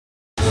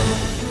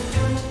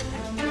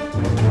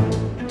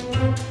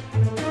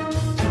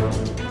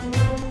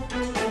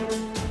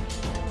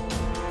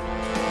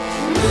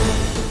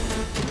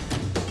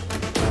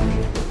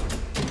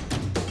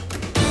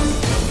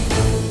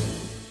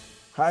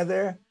Hi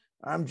there,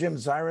 I'm Jim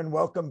Zirin.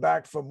 Welcome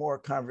back for more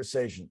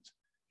conversations.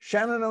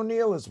 Shannon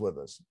O'Neil is with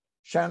us.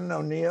 Shannon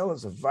O'Neil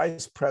is a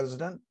Vice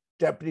President,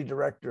 Deputy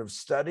Director of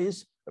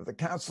Studies of the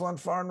Council on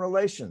Foreign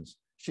Relations.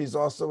 She's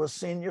also a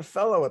Senior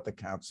Fellow at the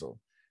Council.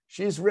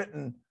 She's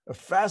written a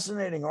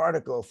fascinating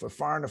article for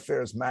Foreign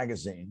Affairs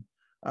magazine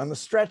on the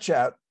stretch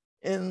out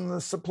in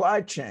the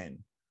supply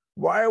chain.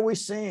 Why are we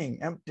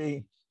seeing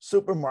empty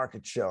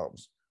supermarket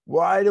shelves?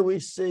 Why do we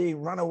see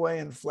runaway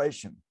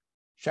inflation?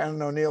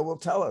 Shannon O'Neil will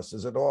tell us,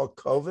 is it all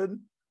COVID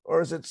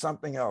or is it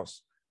something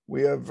else?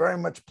 We are very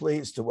much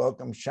pleased to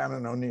welcome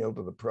Shannon O'Neil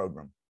to the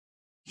program.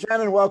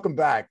 Shannon, welcome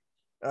back.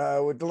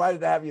 We're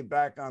delighted to have you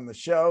back on the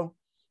show.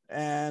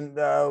 And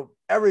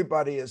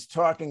everybody is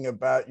talking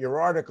about your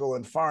article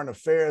in Foreign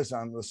Affairs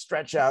on the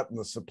stretch out in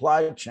the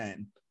supply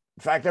chain.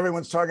 In fact,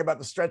 everyone's talking about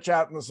the stretch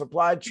out in the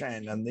supply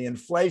chain and the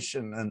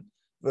inflation and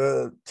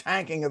the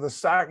tanking of the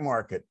stock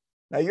market.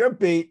 Now, your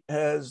beat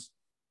has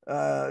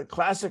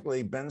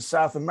classically been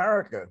South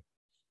America.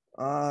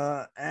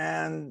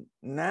 And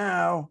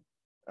now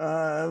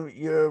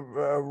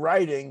you're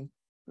writing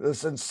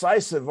this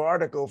incisive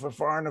article for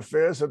Foreign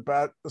Affairs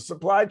about the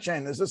supply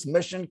chain. Is this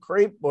mission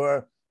creep,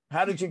 or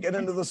how did you get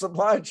into the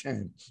supply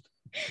chain?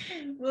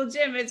 Well,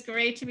 Jim, it's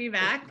great to be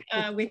back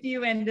with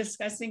you and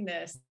discussing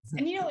this.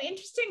 And, you know,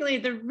 interestingly,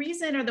 the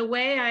reason or the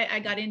way I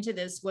got into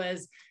this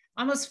was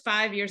almost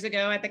 5 years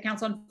ago at the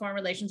Council on Foreign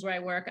Relations, where I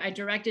work. I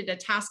directed a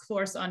task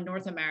force on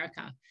North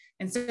America.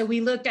 And so we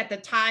looked at the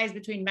ties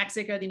between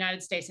Mexico, the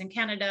United States, and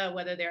Canada,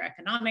 whether they're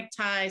economic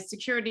ties,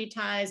 security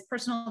ties,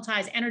 personal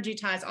ties, energy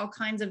ties, all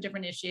kinds of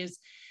different issues.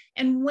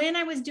 And when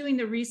I was doing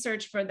the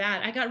research for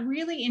that, I got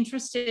really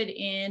interested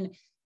in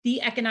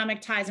the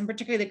economic ties, and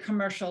particularly the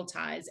commercial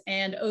ties.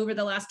 And over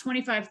the last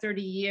 25,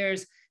 30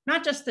 years,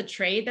 not just the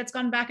trade that's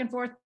gone back and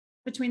forth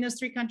between those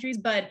three countries,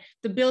 but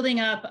the building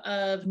up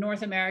of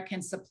North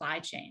American supply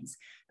chains.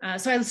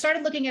 So I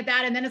started looking at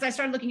that. And then as I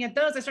started looking at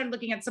those, I started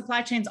looking at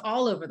supply chains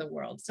all over the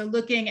world. So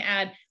looking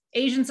at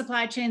Asian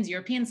supply chains,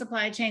 European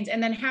supply chains,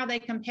 and then how they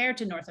compare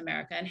to North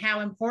America and how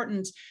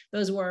important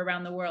those were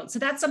around the world. So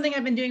that's something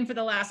I've been doing for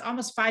the last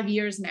almost 5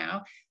 years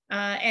now.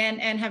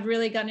 And have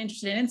really gotten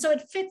interested in. And so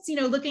it fits, you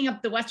know, looking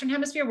up the Western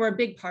Hemisphere, we're a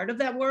big part of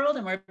that world,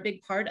 and we're a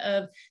big part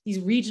of these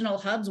regional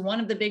hubs, one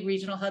of the big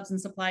regional hubs in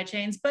supply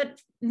chains,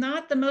 but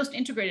not the most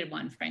integrated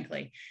one,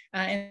 frankly.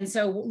 And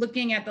so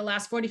looking at the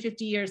last 40,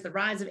 50 years, the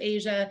rise of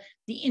Asia,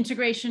 the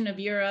integration of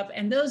Europe,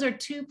 and those are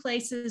two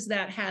places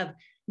that have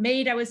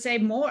made, I would say,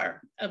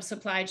 more of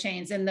supply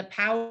chains and the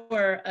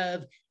power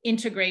of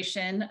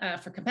integration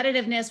for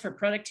competitiveness, for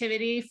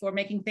productivity, for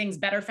making things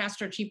better,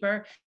 faster,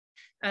 cheaper,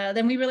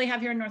 than we really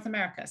have here in North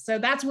America. So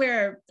that's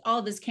where all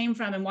of this came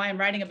from and why I'm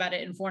writing about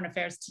it in Foreign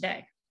Affairs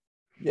today.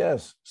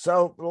 Yes.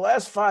 So the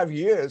last 5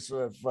 years,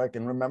 if I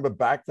can remember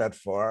back that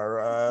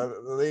far,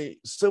 the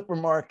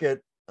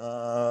supermarket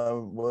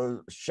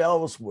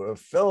shelves were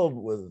filled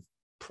with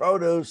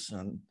produce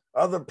and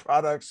other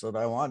products that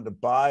I wanted to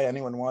buy,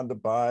 anyone wanted to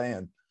buy,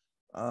 and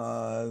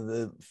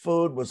the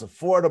food was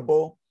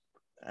affordable.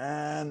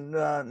 And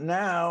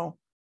now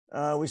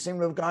we seem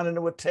to have gone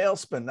into a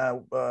tailspin.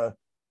 Now,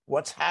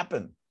 what's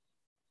happened?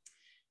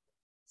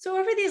 So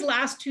over these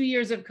last 2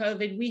 years of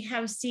COVID, we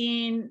have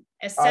seen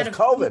a set of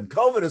COVID.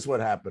 COVID is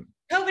what happened.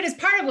 COVID is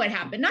part of what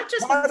happened, not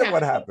just part of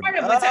what happened. Part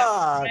of what's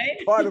happened,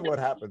 right? Part of what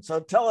happened. So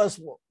tell us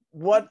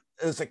what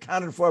is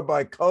accounted for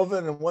by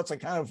COVID and what's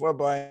accounted for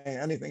by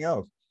anything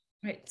else.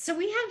 Right. So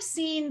we have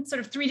seen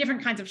sort of three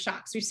different kinds of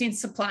shocks. We've seen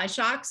supply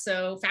shocks.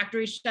 So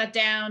factories shut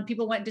down,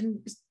 people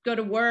didn't go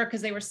to work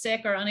because they were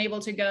sick or unable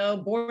to go,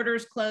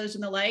 borders closed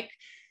and the like.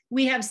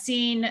 We have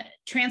seen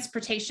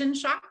transportation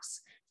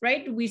shocks,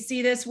 right? We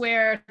see this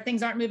where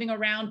things aren't moving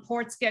around,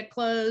 ports get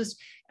closed,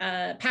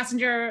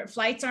 passenger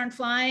flights aren't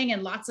flying,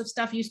 and lots of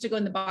stuff used to go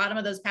in the bottom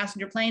of those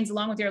passenger planes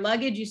along with your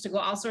luggage, used to go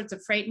all sorts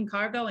of freight and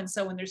cargo. And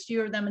so when there's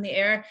fewer of them in the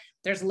air,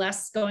 there's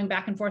less going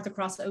back and forth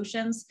across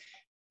oceans.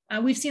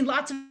 We've seen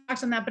lots of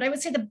shocks on that, but I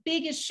would say the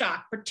biggest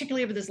shock,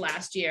 particularly over this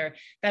last year,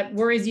 that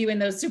worries you in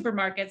those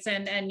supermarkets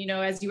and you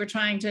know, as you were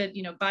trying to,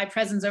 you know, buy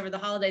presents over the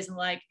holidays and the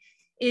like,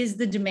 is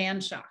the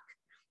demand shock.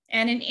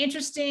 And an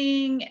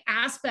interesting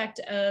aspect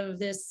of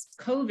this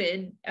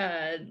COVID,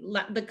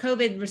 the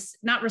COVID,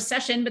 not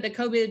recession, but the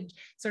COVID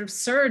sort of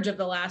surge of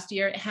the last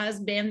year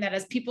has been that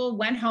as people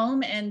went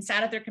home and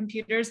sat at their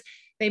computers,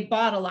 they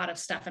bought a lot of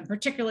stuff, and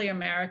particularly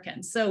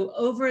Americans. So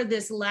over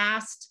this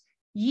last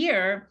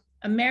year,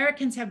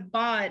 Americans have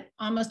bought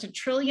almost $1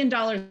 trillion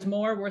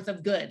more worth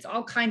of goods,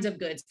 all kinds of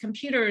goods,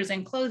 computers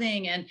and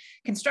clothing and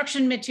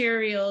construction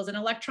materials and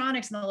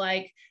electronics and the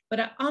like,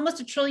 but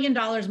almost $1 trillion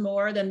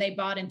more than they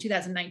bought in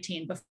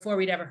 2019 before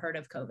we'd ever heard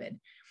of COVID.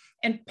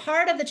 And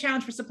part of the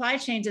challenge for supply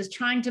chains is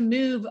trying to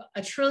move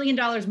 $1 trillion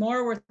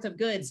more worth of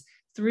goods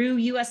through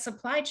US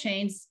supply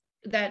chains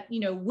that, you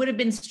know, would have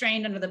been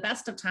strained under the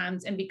best of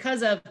times. And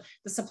because of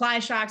the supply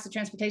shocks, the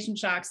transportation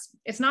shocks,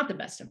 it's not the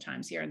best of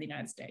times here in the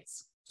United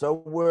States. So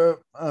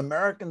were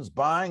Americans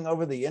buying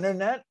over the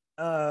internet?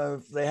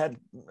 If they had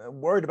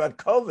worried about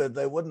COVID,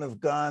 they wouldn't have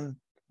gone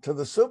to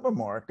the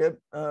supermarket,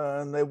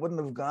 and they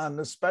wouldn't have gone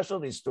to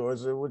specialty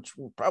stores, which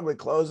will probably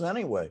close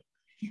anyway.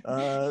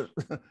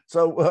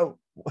 So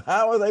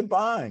how are they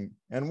buying,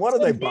 and what are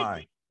they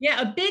buying? Yeah,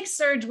 a big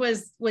surge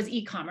was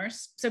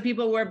e-commerce. So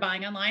people were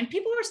buying online.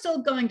 People were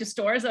still going to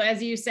stores. So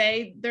as you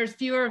say, there's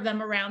fewer of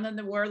them around than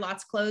there were.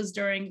 Lots closed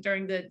during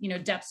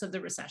the depths of the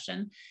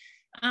recession.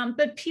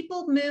 But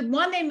people moved.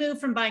 One, they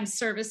moved from buying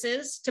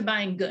services to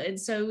buying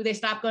goods. So they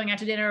stopped going out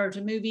to dinner or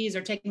to movies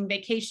or taking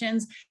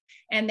vacations,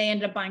 and they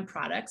ended up buying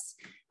products.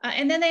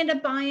 And then they ended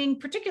up buying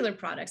particular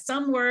products.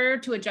 Some were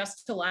to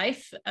adjust to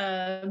life,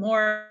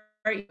 more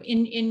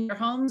in your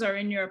homes or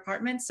in your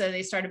apartments. So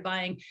they started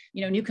buying,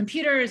 new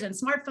computers and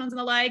smartphones and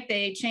the like.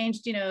 They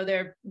changed,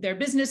 their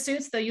business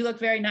suits, though you look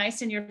very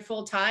nice in your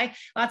full tie.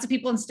 Lots of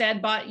people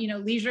instead bought,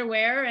 leisure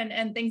wear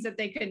and things that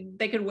they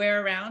could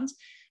wear around.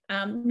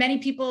 Many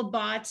people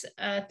bought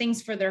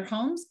things for their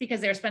homes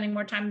because they're spending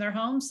more time in their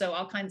homes. So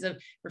all kinds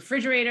of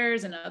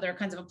refrigerators and other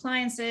kinds of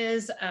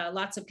appliances,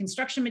 lots of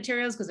construction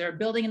materials because they're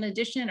building an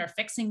addition or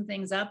fixing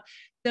things up.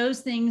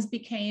 Those things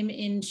became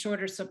in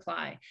shorter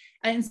supply.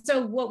 And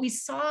so what we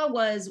saw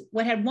was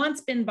what had once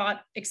been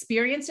bought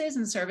experiences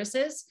and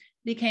services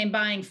became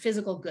buying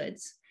physical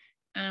goods.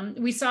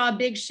 We saw a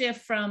big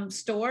shift from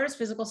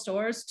physical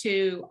stores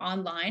to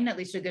online, at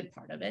least a good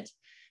part of it.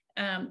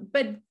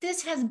 But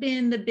this has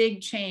been the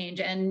big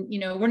change. And,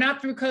 we're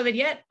not through COVID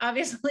yet,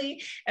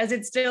 obviously, as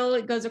it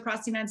goes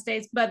across the United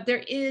States, but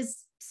there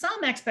is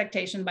some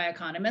expectation by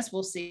economists,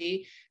 we'll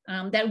see,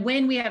 that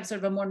when we have sort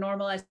of a more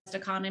normalized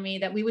economy,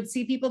 that we would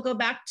see people go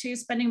back to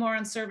spending more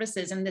on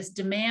services, and this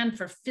demand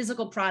for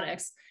physical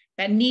products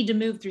that need to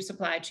move through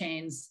supply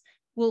chains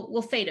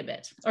will fade a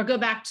bit or go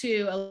back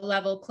to a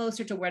level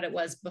closer to where it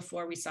was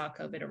before we saw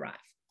COVID arrive.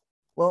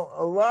 Well,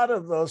 a lot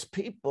of those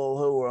people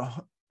who were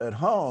at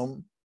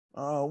home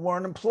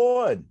weren't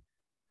employed.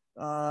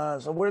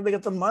 So where did they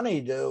get the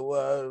money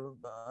to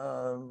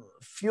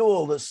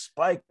fuel the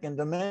spike in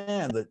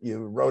demand that you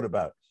wrote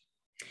about?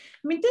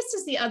 I mean, this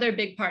is the other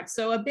big part.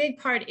 So a big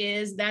part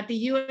is that the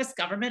US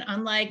government,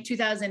 unlike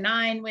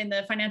 2009 when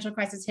the financial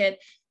crisis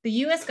hit, the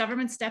US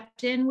government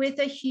stepped in with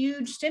a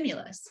huge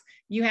stimulus.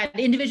 You had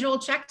individual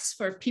checks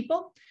for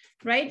people,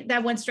 right?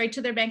 That went straight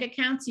to their bank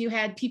accounts. You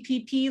had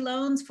PPP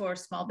loans for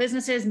small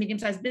businesses,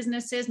 medium-sized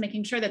businesses,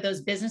 making sure that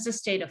those businesses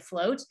stayed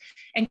afloat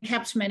and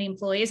kept many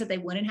employees that they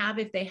wouldn't have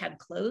if they had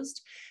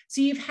closed.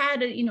 So you've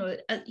had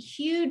a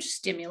huge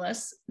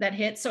stimulus that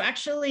hit. So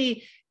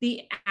actually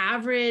the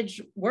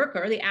average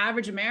worker, the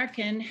average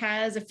American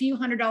has a few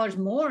 $100s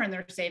more in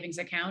their savings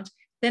account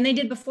than they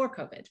did before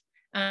COVID,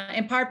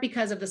 in part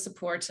because of the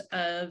support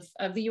of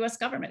the US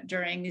government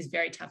during these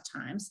very tough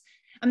times.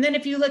 And then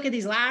if you look at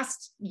these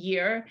last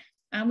year,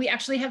 we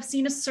actually have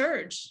seen a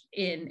surge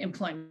in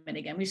employment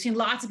again. We've seen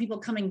lots of people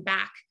coming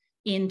back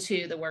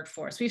into the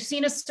workforce. We've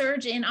seen a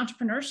surge in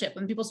entrepreneurship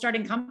and people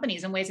starting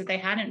companies in ways that they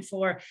hadn't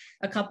for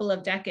a couple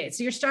of decades.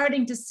 So you're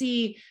starting to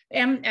see,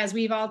 as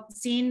we've all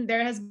seen,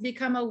 there has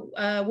become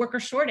a worker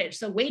shortage.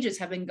 So wages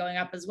have been going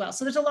up as well.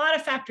 So there's a lot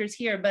of factors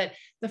here, but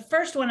the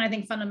first one, I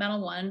think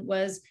fundamental one,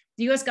 was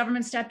the US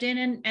government stepped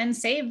in and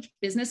saved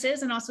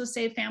businesses and also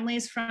saved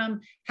families from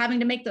having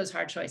to make those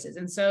hard choices.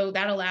 And so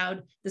that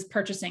allowed this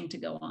purchasing to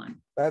go on.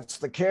 That's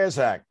the CARES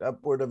Act,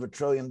 upward of $1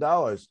 trillion.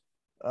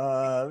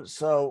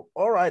 So,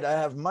 all right, I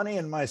have money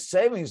in my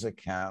savings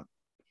account,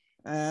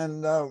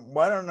 and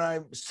why don't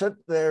I sit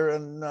there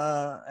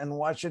and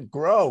watch it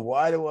grow?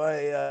 Why do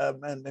I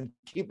and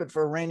keep it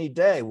for a rainy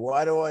day?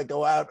 Why do I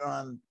go out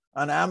on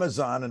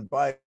Amazon and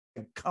buy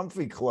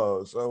comfy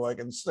clothes so I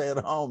can stay at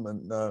home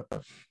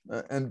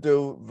and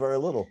do very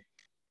little?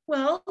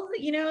 Well,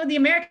 the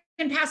American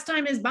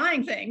pastime is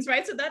buying things,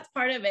 right? So that's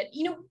part of it.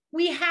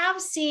 We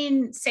have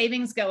seen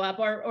savings go up,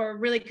 or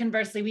really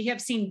conversely, we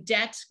have seen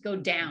debt go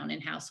down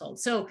in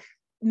households. So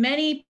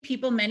many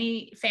people,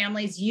 many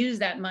families use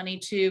that money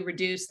to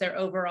reduce their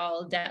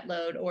overall debt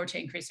load or to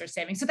increase their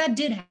savings. So that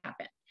did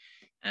happen.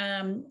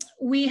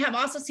 We have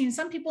also seen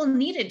some people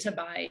needed to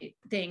buy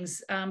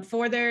things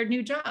for their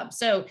new job.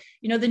 So,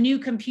 the new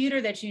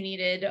computer that you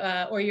needed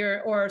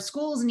or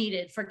schools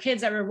needed for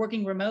kids that were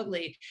working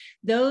remotely,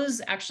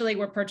 those actually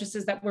were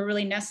purchases that were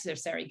really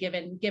necessary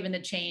given the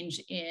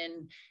change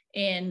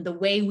in the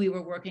way we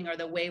were working or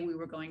the way we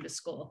were going to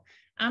school.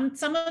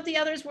 Some of the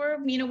others were,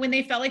 when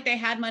they felt like they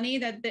had money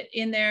that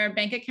in their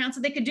bank accounts,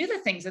 so they could do the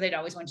things that they'd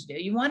always wanted to do.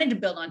 You wanted to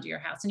build onto your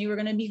house and you were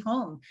going to be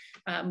home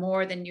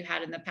more than you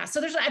had in the past.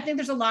 So I think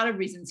there's a lot of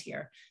reasons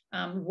here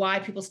why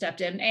people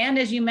stepped in. And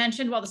as you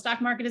mentioned, while the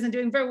stock market isn't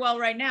doing very well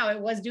right now, it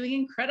was doing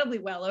incredibly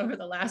well over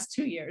the last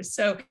 2 years.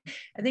 So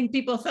I think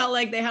people felt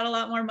like they had a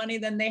lot more money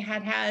than they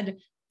had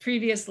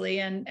previously.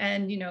 And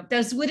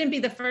this wouldn't be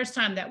the first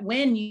time that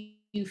when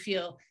you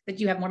feel that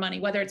you have more money,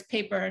 whether it's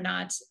paper or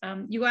not,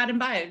 you go out and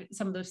buy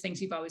some of those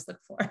things you've always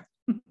looked for.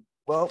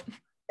 Well,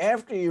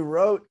 after you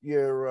wrote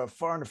your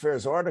foreign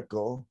affairs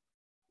article,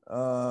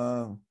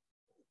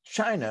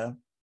 China,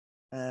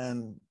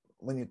 and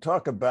when you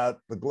talk about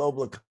the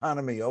global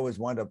economy, you always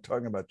wind up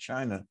talking about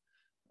China.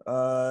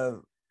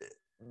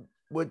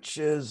 which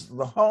is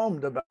the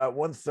home to about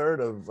 1/3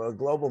 of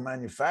global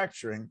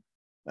manufacturing,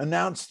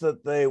 announced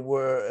that they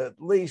were at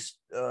least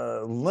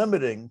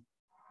limiting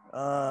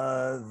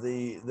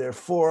their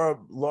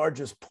 4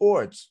 largest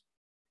ports,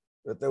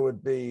 that there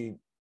would be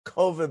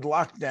COVID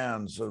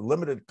lockdowns or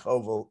limited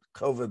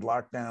COVID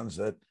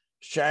lockdowns at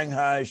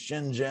Shanghai,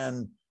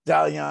 Shenzhen,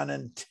 Dalian,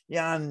 and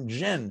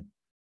Tianjin,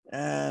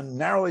 and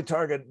narrowly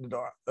targeted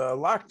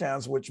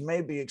lockdowns, which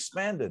may be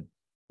expanded.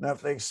 Now,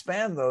 if they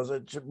expand those,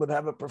 it would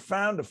have a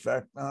profound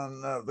effect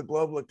on the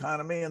global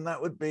economy, and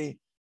that would be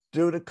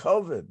due to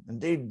COVID,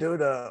 indeed due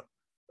to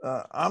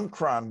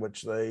Omicron,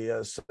 which they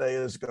say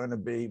is going to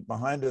be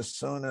behind us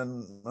soon,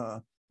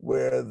 and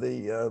where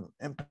the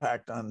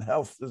impact on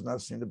health does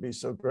not seem to be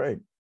so great.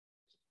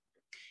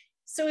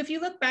 So if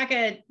you look back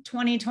at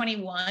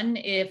 2021,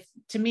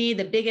 to me,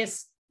 the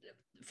biggest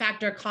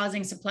factor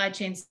causing supply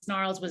chain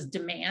snarls was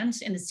demand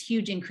and this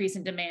huge increase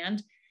in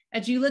demand.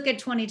 As you look at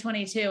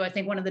 2022, I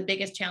think one of the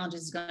biggest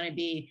challenges is going to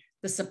be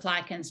the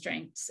supply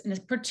constraints,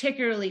 and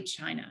particularly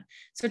China.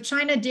 So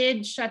China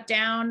did shut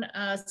down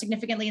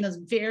significantly in those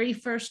very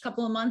first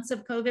couple of months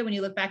of COVID, when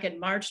you look back at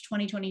March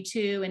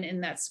 2022 and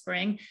in that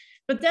spring.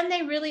 But then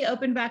they really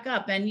opened back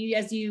up. And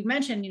as you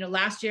mentioned,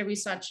 last year we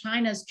saw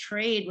China's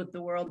trade with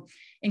the world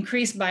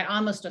increase by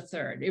almost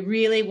 1/3. It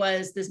really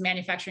was this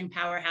manufacturing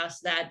powerhouse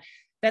that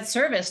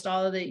serviced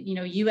all of the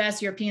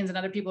US, Europeans, and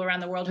other people around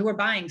the world who were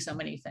buying so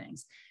many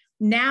things.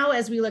 Now,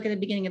 as we look at the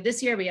beginning of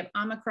this year, we have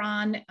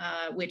Omicron,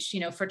 which,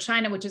 for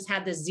China, which has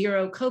had this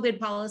zero COVID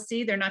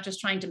policy. They're not just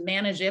trying to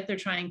manage it, they're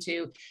trying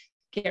to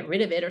get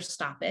rid of it or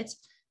stop it.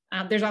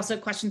 There's also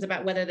questions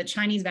about whether the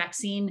Chinese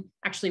vaccine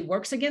actually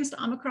works against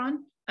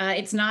Omicron.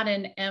 It's not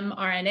an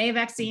mRNA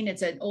vaccine,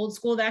 it's an old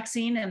school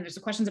vaccine. And there's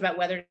questions about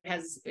whether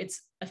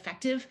it's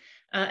effective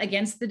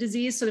against the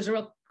disease. So there's a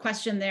real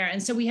question there.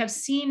 And so we have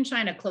seen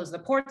China close the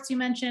ports you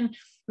mentioned.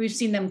 We've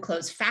seen them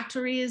close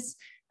factories.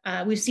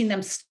 We've seen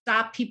them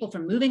stop people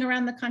from moving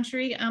around the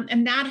country,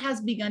 and that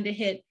has begun to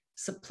hit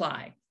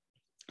supply.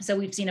 So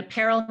we've seen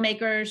apparel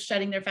makers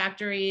shutting their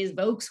factories.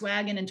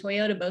 Volkswagen and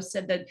Toyota both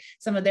said that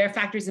some of their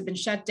factories have been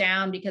shut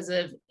down because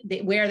of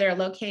where they're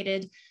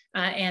located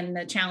and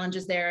the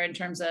challenges there in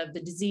terms of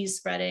the disease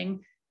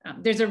spreading.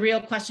 There's a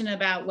real question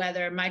about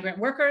whether migrant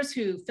workers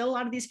who fill a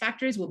lot of these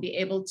factories will be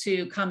able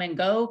to come and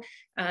go.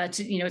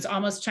 It's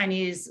almost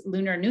Chinese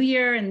Lunar New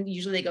Year, and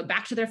usually they go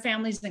back to their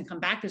families and come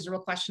back. There's a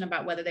real question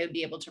about whether they would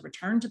be able to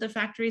return to the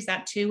factories.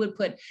 That too would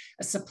put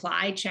a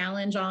supply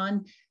challenge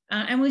on.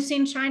 And we've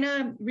seen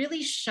China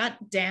really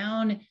shut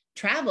down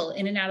travel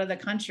in and out of the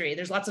country.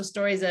 There's lots of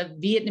stories of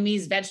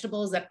Vietnamese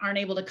vegetables that aren't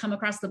able to come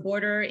across the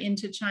border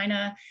into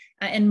China.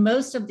 And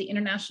most of the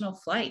international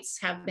flights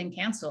have been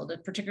canceled,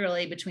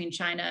 particularly between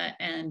China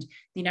and the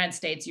United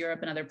States,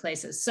 Europe, and other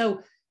places.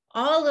 So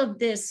all of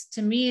this,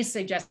 to me,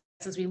 suggests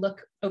as we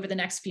look over the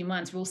next few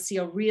months, we'll see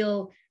a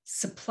real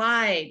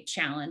supply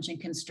challenge and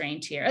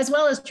constraint here, as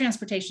well as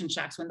transportation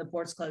shocks when the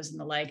ports close and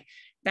the like,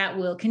 that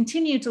will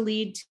continue to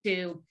lead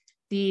to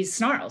these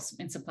snarls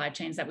in supply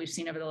chains that we've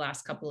seen over the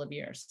last couple of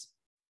years.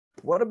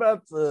 What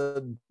about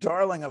the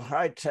darling of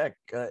high-tech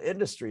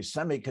industry,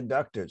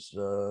 semiconductors?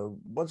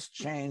 What's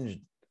changed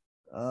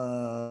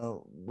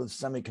with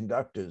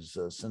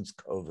semiconductors since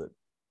COVID?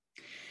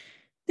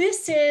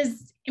 This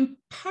is in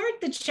part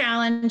the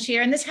challenge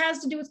here, and this has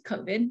to do with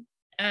COVID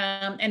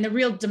and the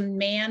real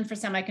demand for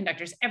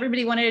semiconductors.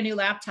 Everybody wanted a new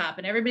laptop,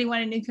 and everybody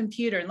wanted a new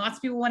computer, and lots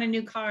of people wanted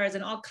new cars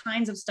and all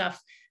kinds of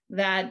stuff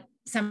that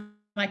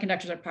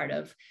semiconductors are part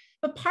of.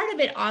 But part of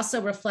it also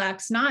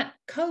reflects not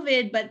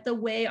COVID, but the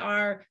way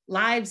our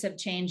lives have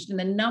changed and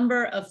the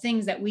number of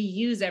things that we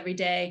use every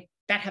day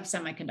that have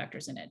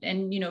semiconductors in it.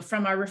 And,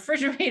 from our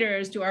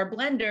refrigerators to our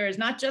blenders,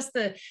 not just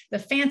the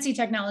fancy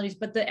technologies,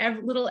 but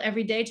the little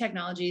everyday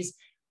technologies,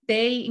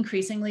 they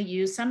increasingly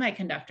use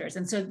semiconductors.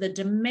 And so the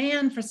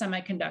demand for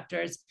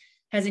semiconductors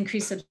has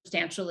increased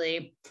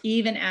substantially,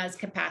 even as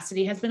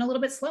capacity has been a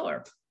little bit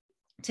slower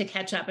to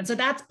catch up. And so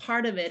that's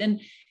part of it.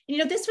 And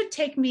this would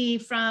take me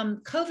from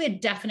COVID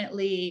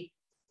definitely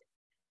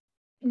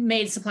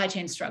made supply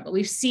chain struggle.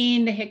 We've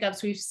seen the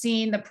hiccups, we've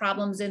seen the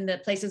problems in the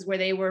places where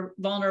they were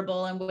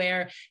vulnerable and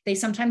where they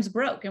sometimes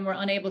broke and were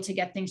unable to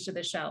get things to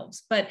the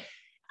shelves. But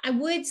I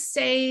would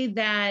say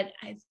that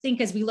I think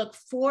as we look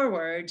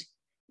forward,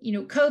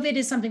 COVID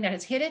is something that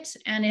has hit it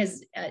and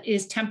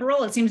is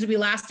temporal. It seems to be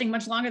lasting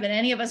much longer than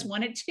any of us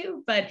want it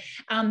to, but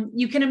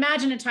you can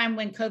imagine a time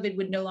when COVID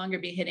would no longer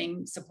be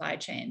hitting supply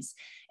chains.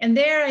 And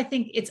there, I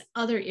think it's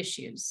other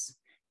issues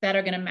that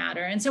are going to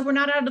matter. And so we're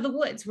not out of the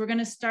woods. We're going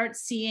to start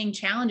seeing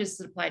challenges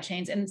to supply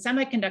chains, and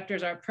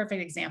semiconductors are a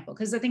perfect example,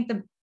 because I think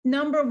the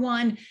number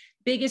one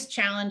biggest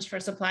challenge for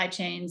supply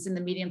chains in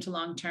the medium to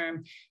long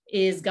term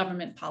is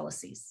government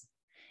policies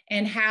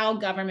and how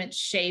governments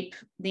shape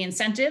the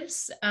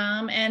incentives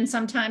and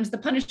sometimes the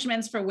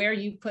punishments for where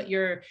you put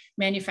your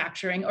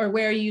manufacturing or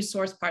where you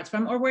source parts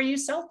from or where you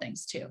sell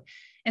things to.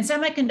 And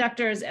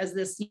semiconductors as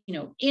this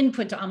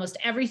input to almost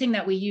everything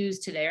that we use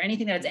today, or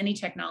anything that has any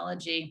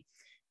technology,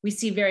 We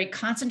see very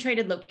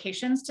concentrated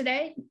locations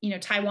today.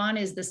 Taiwan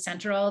is the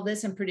center of all of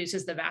this and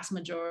produces the vast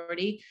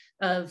majority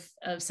of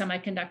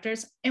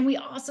semiconductors. And we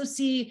also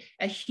see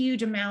a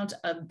huge amount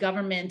of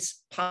government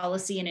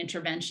policy and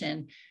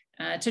intervention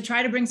to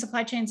try to bring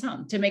supply chains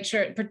home, to make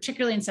sure,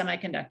 particularly in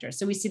semiconductors.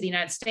 So we see the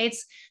United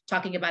States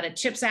talking about a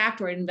CHIPS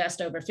Act where it invests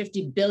over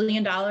 $50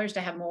 billion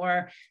to have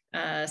more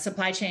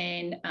supply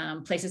chain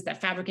places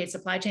that fabricate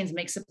supply chains,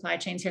 make supply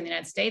chains here in the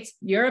United States.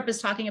 Europe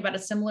is talking about a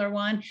similar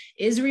one.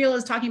 Israel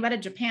is talking about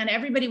it. Japan.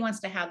 Everybody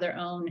wants to have their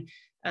own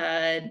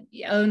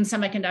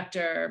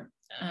semiconductor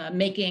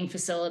making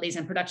facilities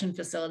and production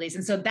facilities.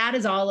 And so that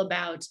is all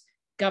about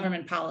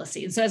government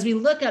policy. And so as we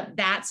look at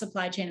that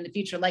supply chain in the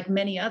future, like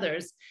many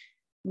others,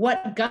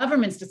 what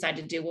governments decide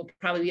to do will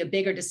probably be a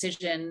bigger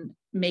decision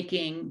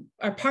making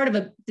or part of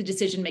the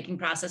decision making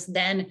process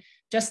than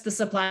just the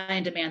supply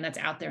and demand that's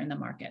out there in the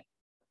market.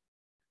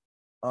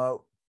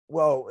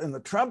 Well, in the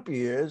Trump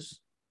years,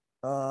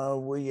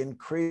 we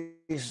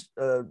increased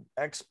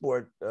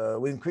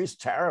we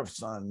increased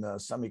tariffs on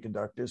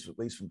semiconductors, at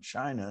least from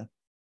China,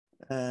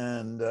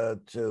 and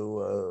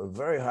to a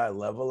very high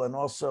level. And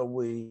also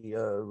we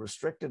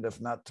restricted, if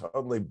not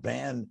totally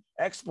banned,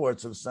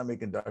 exports of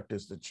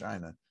semiconductors to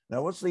China.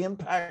 Now, what's the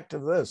impact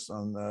of this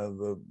on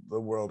the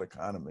world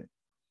economy?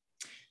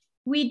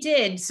 We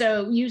did.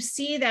 So you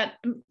see that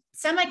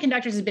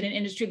semiconductors has been an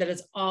industry that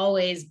has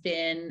always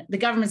been, the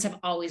governments have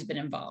always been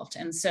involved.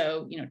 And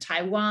so,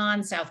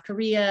 Taiwan, South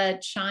Korea,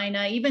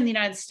 China, even the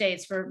United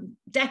States, for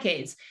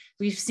decades,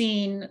 we've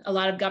seen a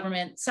lot of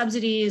government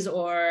subsidies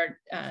or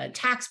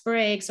tax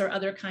breaks or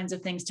other kinds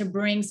of things to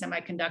bring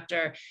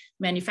semiconductor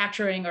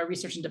manufacturing or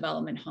research and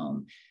development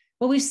home.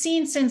 What we've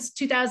seen since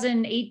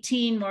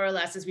 2018, more or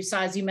less, as we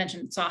saw, as you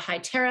mentioned, saw high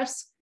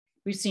tariffs.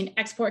 We've seen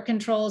export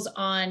controls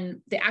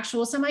on the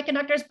actual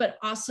semiconductors, but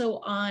also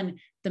on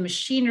the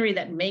machinery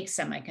that makes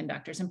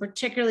semiconductors, and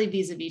particularly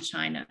vis-a-vis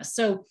China.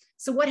 So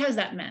what has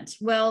that meant?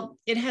 Well,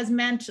 it has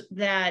meant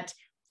that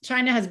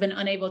China has been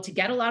unable to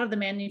get a lot of the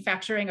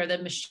manufacturing or the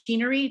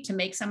machinery to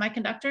make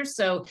semiconductors.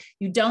 So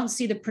you don't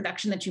see the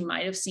production that you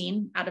might have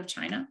seen out of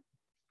China.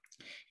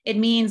 It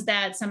means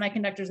that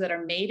semiconductors that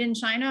are made in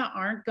China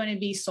aren't going to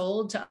be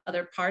sold to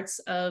other parts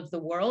of the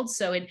world.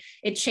 So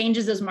it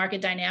changes those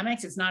market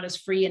dynamics. It's not as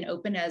free and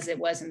open as it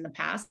was in the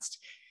past.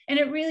 And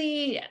it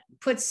really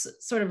puts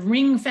sort of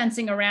ring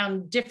fencing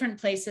around different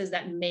places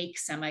that make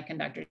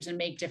semiconductors and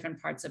make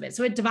different parts of it.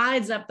 So it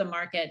divides up the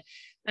market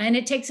and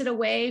it takes it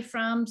away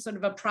from sort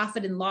of a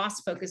profit and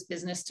loss focused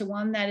business to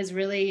one that is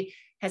really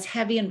has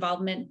heavy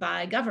involvement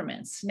by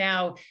governments.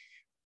 Now,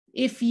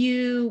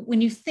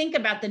 when you think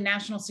about the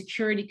national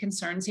security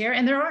concerns here,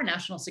 and there are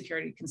national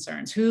security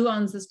concerns, who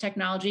owns this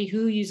technology,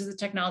 who uses the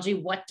technology,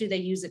 what do they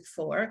use it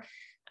for?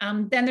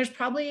 Then there's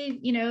probably,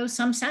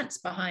 some sense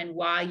behind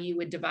why you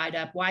would divide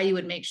up, why you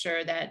would make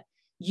sure that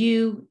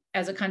you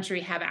as a country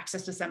have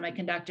access to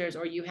semiconductors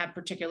or you have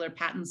particular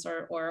patents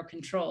or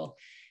control.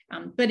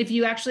 But if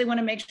you actually want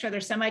to make sure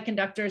there's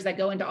semiconductors that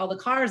go into all the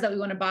cars that we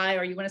want to buy,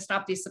 or you want to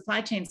stop these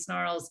supply chain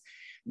snarls,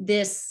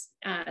 these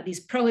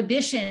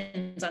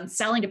prohibitions on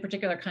selling to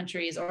particular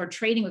countries or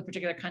trading with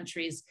particular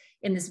countries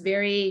in this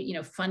very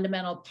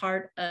fundamental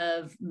part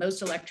of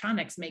most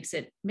electronics makes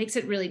it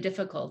really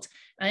difficult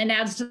and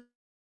adds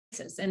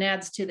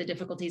to the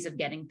difficulties of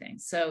getting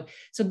things. So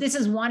this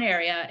is one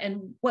area,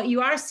 and what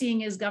you are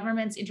seeing is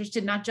governments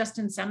interested not just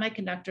in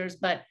semiconductors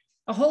but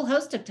a whole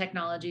host of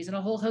technologies and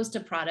a whole host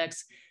of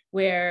products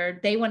where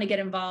they want to get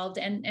involved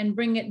and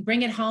bring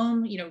it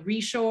home,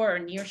 reshore or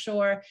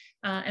nearshore.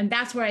 And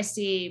that's where I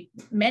see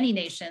many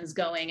nations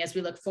going as we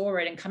look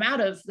forward and come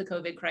out of the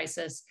COVID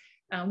crisis.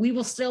 We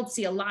will still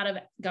see a lot of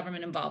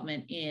government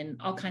involvement in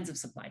all kinds of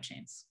supply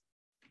chains.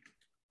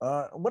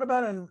 What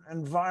about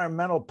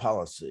environmental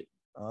policy?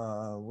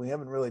 We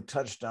haven't really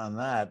touched on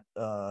that.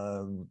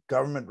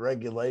 Government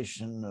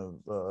regulation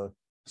of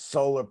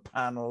solar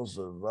panels,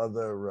 of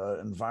other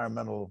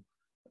environmental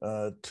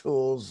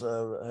tools.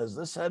 Has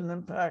this had an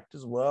impact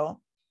as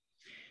well?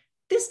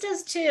 This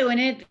does too, and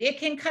it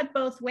can cut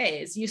both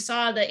ways. You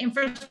saw the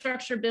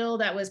infrastructure bill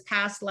that was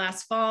passed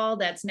last fall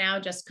that's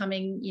now just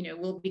coming,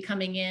 will be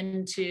coming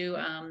into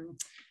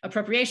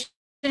appropriations,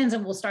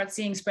 and we'll start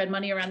seeing spread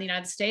money around the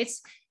United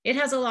States. It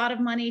has a lot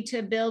of money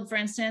to build, for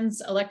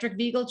instance, electric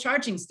vehicle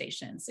charging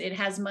stations. It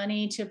has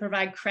money to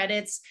provide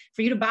credits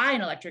for you to buy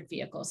an electric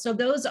vehicle. So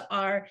those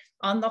are,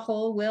 on the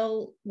whole,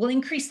 will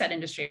increase that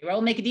industry.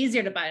 Will make it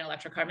easier to buy an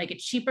electric car, make it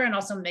cheaper, and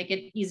also make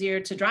it easier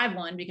to drive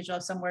one because you'll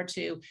have somewhere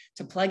to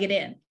plug it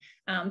in.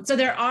 So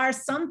there are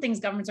some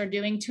things governments are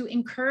doing to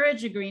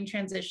encourage a green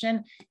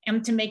transition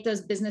and to make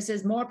those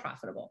businesses more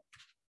profitable.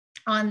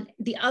 On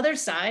the other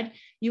side,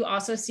 you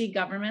also see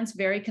governments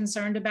very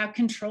concerned about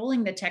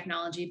controlling the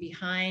technology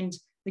behind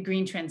the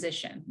green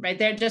transition, right?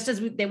 They're just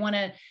as they want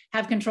to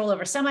have control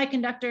over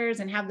semiconductors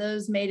and have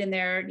those made in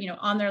their,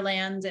 on their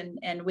land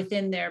and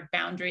within their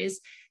boundaries.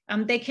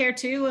 They care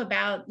too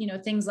about,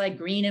 things like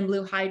green and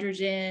blue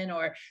hydrogen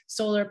or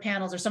solar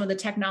panels or some of the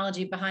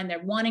technology behind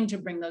there, wanting to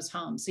bring those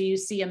home. So you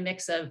see a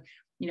mix of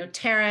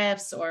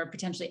tariffs or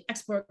potentially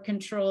export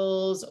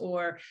controls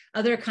or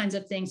other kinds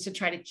of things to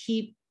try to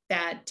keep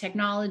that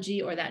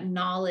technology or that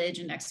knowledge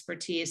and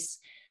expertise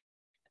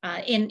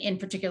in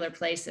particular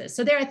places.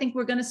 So there, I think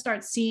we're going to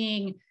start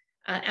seeing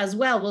as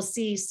well, we'll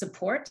see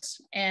support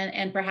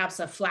and perhaps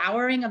a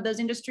flowering of those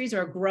industries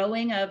or a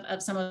growing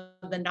of some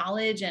of the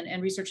knowledge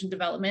and research and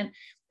development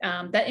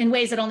that in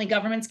ways that only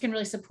governments can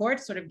really support,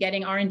 sort of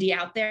getting R&D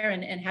out there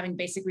and having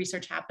basic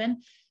research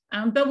happen.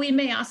 But we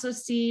may also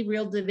see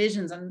real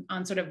divisions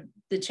on sort of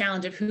the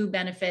challenge of who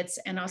benefits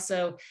and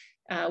also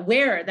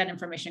where that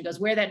information goes,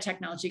 where that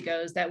technology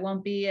goes, that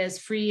won't be as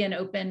free and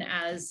open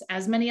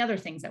as many other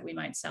things that we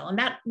might sell. And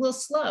that will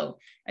slow,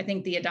 I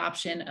think, the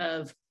adoption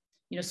of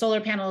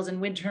solar panels and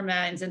wind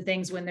turbines and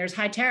things when there's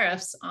high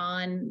tariffs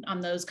on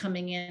those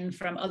coming in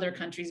from other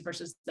countries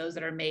versus those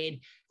that are made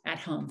at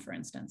home, for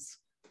instance.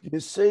 Do you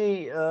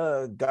see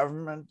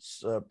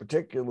governments,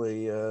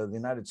 particularly the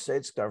United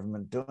States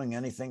government, doing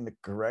anything to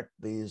correct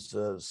these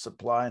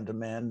supply and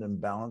demand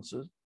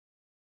imbalances?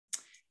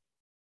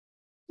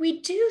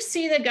 We do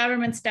see the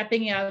government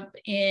stepping up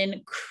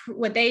in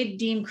what they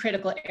deem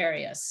critical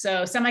areas.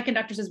 So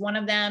semiconductors is one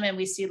of them, and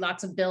we see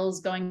lots of bills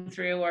going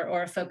through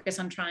or a focus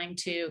on trying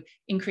to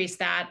increase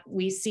that.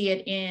 We see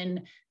it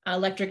in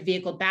electric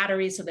vehicle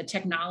batteries, so the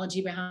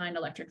technology behind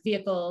electric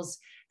vehicles.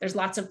 There's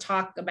lots of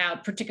talk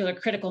about particular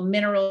critical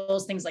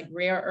minerals, things like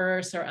rare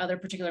earths or other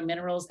particular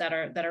minerals that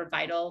are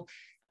vital.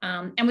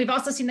 And we've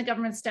also seen the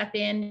government step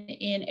in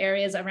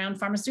areas around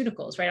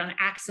pharmaceuticals, right, on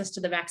access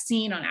to the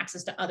vaccine, on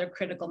access to other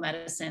critical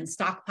medicines,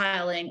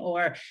 stockpiling,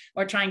 or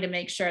trying to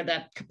make sure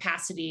that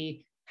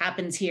capacity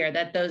happens here,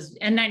 that those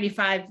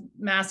N95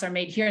 masks are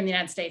made here in the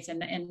United States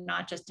and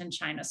not just in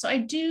China. So I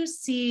do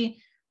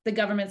see the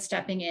government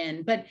stepping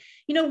in. But,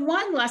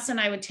 one lesson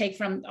I would take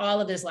from all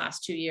of this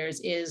last 2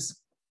 years is,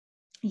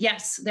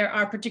 yes, there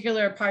are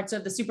particular parts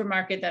of the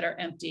supermarket that are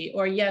empty,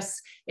 or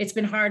yes, it's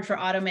been hard for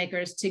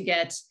automakers to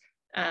get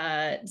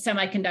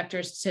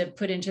semiconductors to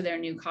put into their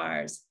new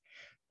cars.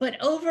 But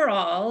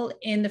overall,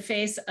 in the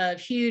face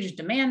of huge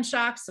demand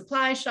shocks,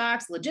 supply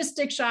shocks,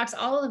 logistic shocks,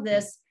 all of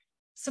this,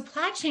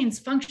 supply chains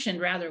functioned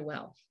rather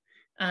well.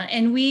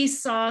 And we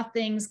saw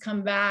things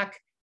come back,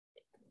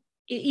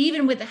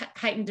 even with the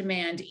heightened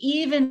demand,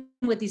 even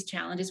with these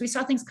challenges, we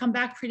saw things come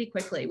back pretty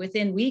quickly,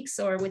 within weeks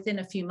or within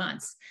a few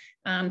months.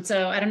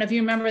 So I don't know if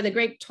you remember the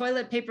great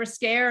toilet paper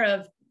scare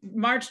of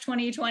March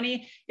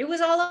 2020, it was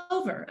all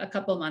over a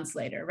couple months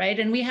later, right?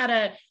 And we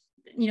had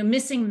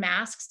missing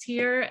masks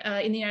here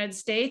in the United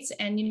States.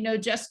 And,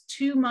 just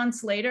 2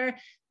 months later,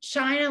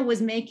 China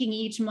was making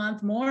each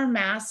month more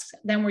masks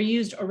than were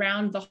used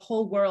around the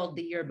whole world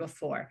the year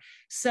before.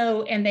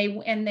 So, and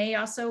they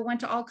also went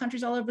to all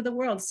countries all over the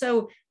world.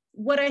 So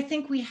what I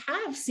think we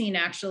have seen,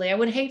 actually, I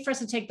would hate for us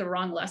to take the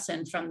wrong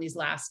lesson from these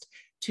last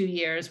 2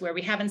 years where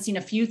we haven't seen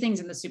a few things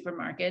in the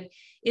supermarket,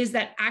 is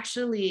that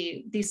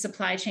actually these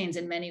supply chains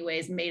in many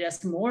ways made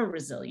us more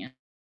resilient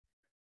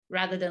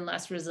rather than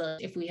less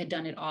resilient if we had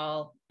done it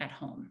all at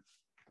home.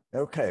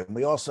 Okay,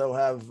 we also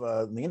have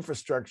the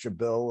infrastructure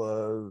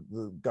bill,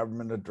 the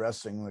government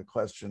addressing the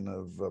question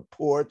of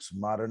ports,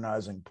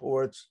 modernizing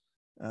ports,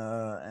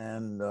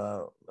 and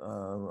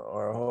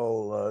our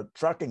whole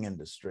trucking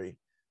industry,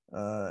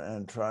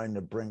 and trying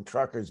to bring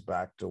truckers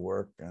back to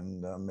work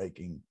and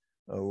making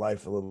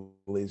life a little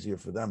easier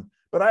for them.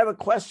 But I have a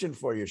question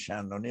for you,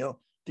 Shannon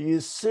O'Neil. Do you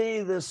see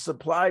this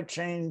supply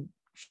chain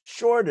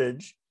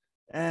shortage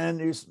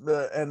and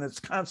its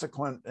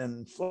consequent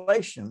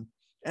inflation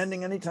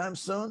ending anytime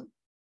soon?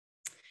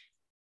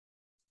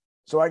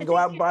 So I can go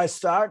out and buy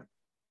stock?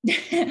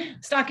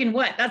 Stock in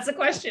what? That's the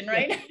question,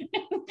 right?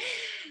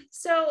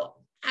 So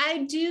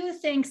I do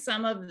think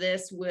some of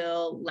this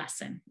will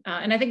lessen.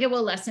 And I think it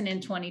will lessen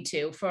in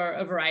 22 for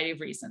a variety of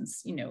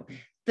reasons.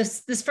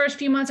 This first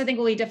few months, I think,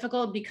 will be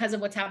difficult because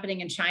of what's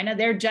happening in China.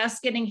 They're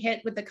just getting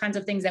hit with the kinds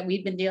of things that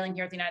we've been dealing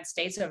here in the United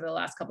States over the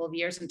last couple of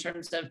years in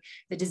terms of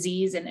the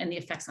disease and the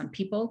effects on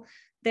people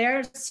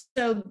there.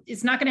 So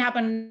it's not going to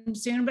happen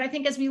soon. But I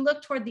think as we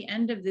look toward the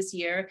end of this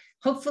year,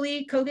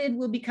 hopefully COVID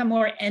will become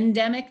more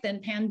endemic than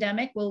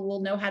pandemic.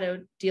 We'll know how to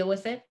deal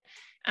with it.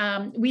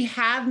 We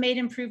have made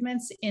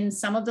improvements in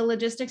some of the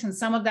logistics, and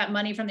some of that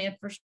money from the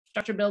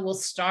infrastructure bill will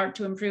start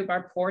to improve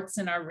our ports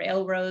and our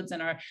railroads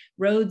and our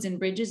roads and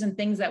bridges and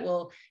things that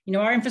will,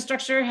 our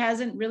infrastructure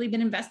hasn't really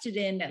been invested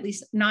in, at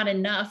least not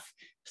enough,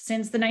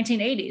 since the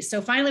 1980s. So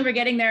finally, we're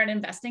getting there and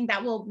investing.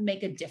 That will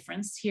make a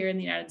difference here in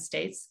the United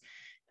States.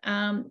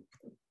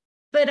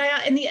 But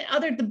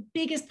the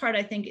biggest part,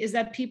 I think, is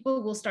that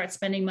people will start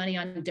spending money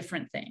on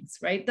different things,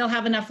 right? They'll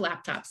have enough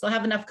laptops, they'll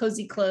have enough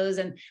cozy clothes,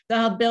 and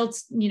they'll have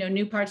built,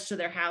 new parts to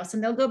their house,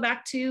 and they'll go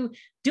back to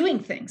doing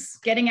things,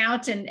 getting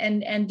out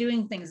and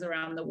doing things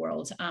around the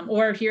world,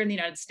 or here in the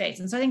United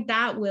States. And so I think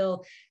that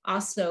will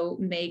also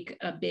make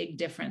a big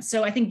difference.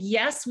 So I think,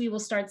 yes, we will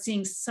start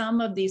seeing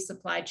some of these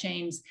supply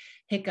chains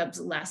hiccups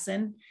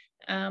lessen.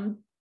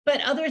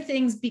 But other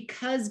things,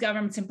 because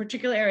governments in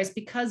particular areas,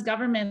 because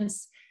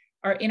governments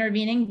are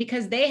intervening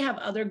because they have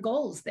other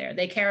goals there.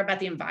 They care about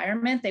the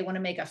environment. They want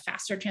to make a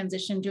faster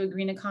transition to a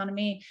green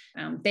economy.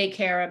 They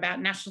care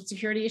about national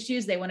security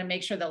issues. They want to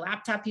make sure the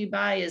laptop you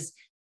buy is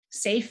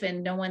safe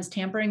and no one's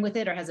tampering with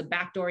it or has a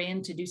backdoor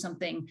in to do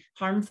something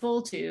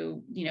harmful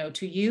to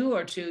you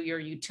or to your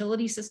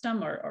utility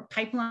system or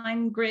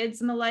pipeline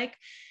grids and the like.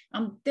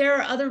 There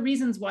are other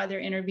reasons why they're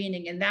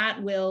intervening, and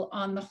that will,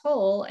 on the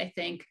whole, I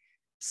think,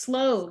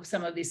 slow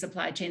some of these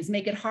supply chains,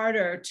 make it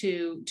harder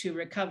to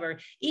recover,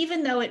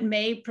 even though it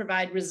may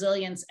provide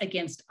resilience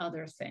against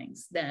other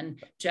things than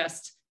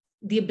just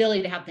the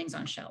ability to have things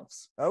on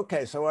shelves.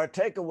 Okay, so our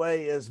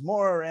takeaway is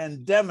more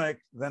endemic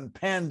than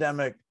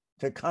pandemic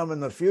to come in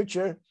the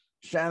future.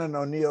 Shannon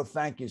O'Neil,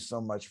 thank you so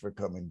much for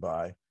coming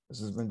by. This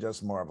has been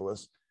just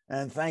marvelous.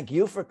 And thank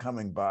you for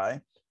coming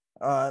by.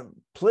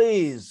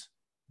 Please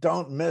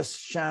don't miss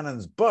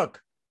Shannon's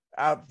book,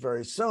 out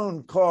very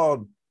soon,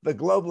 called The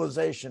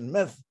Globalization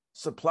Myth,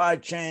 Supply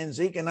Chains,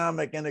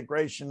 Economic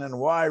Integration, and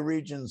Why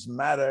Regions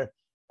Matter,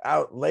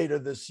 out later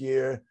this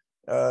year.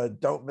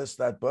 Don't miss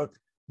that book.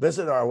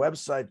 Visit our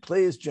website,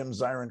 please,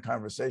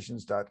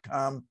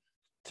 jimzirinconversations.com.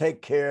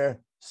 Take care,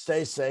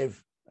 stay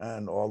safe,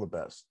 and all the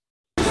best.